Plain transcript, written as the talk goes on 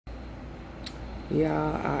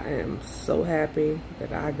Y'all, I am so happy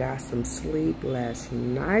that I got some sleep last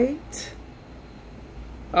night.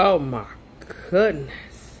 Oh my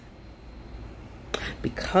goodness.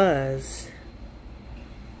 Because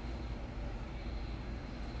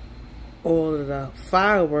all of the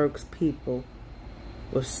fireworks people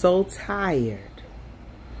were so tired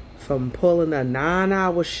from pulling a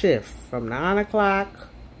 9-hour shift from 9 o'clock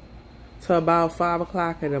to about 5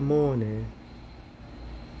 o'clock in the morning.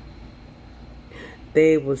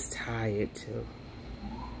 They was tired too.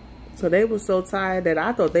 So they were so tired that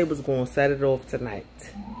I thought they was going to set it off tonight.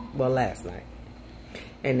 Well, last night.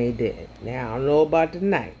 And they didn't. Now, I don't know about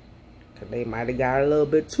tonight. Because they might have got a little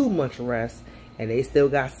bit too much rest. And they still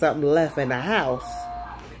got something left in the house.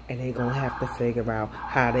 And they going to have to figure out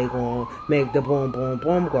how they going to make the boom, boom,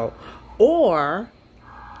 boom go. Or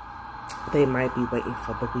they might be waiting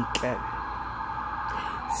for the weekend.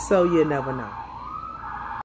 So you never know.